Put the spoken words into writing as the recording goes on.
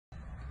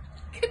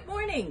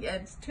morning.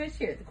 It's Trish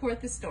here at the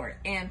Colourful store,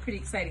 and pretty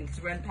exciting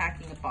because we're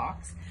unpacking a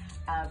box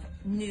of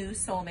new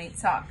Soulmate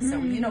socks. So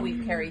you know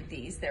we've carried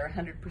these. They're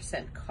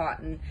 100%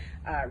 cotton,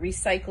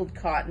 recycled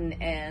cotton,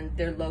 and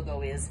their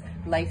logo is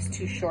 "Life's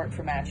too short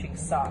for matching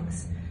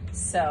socks."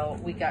 So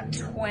we got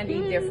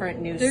 20 different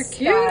new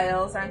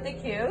styles. Aren't they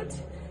cute?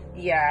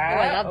 Yeah.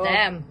 Oh, I love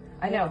them.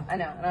 I know.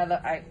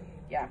 And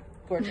yeah.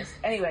 Gorgeous.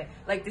 Anyway,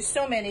 like there's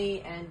so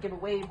many, and give a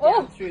wave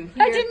down through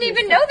here. I didn't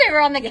even know they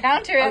were on the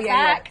counter at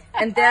back.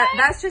 Yeah. And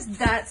that's just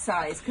that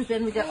size, because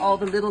then we got all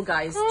the little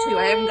guys too.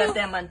 I haven't got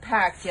them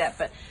unpacked yet,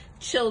 but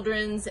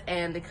children's,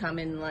 and they come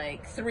in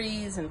like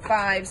 3s and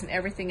 5s and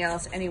everything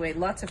else. Anyway,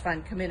 lots of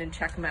fun. Come in and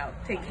check them out.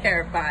 Take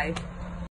care. Bye.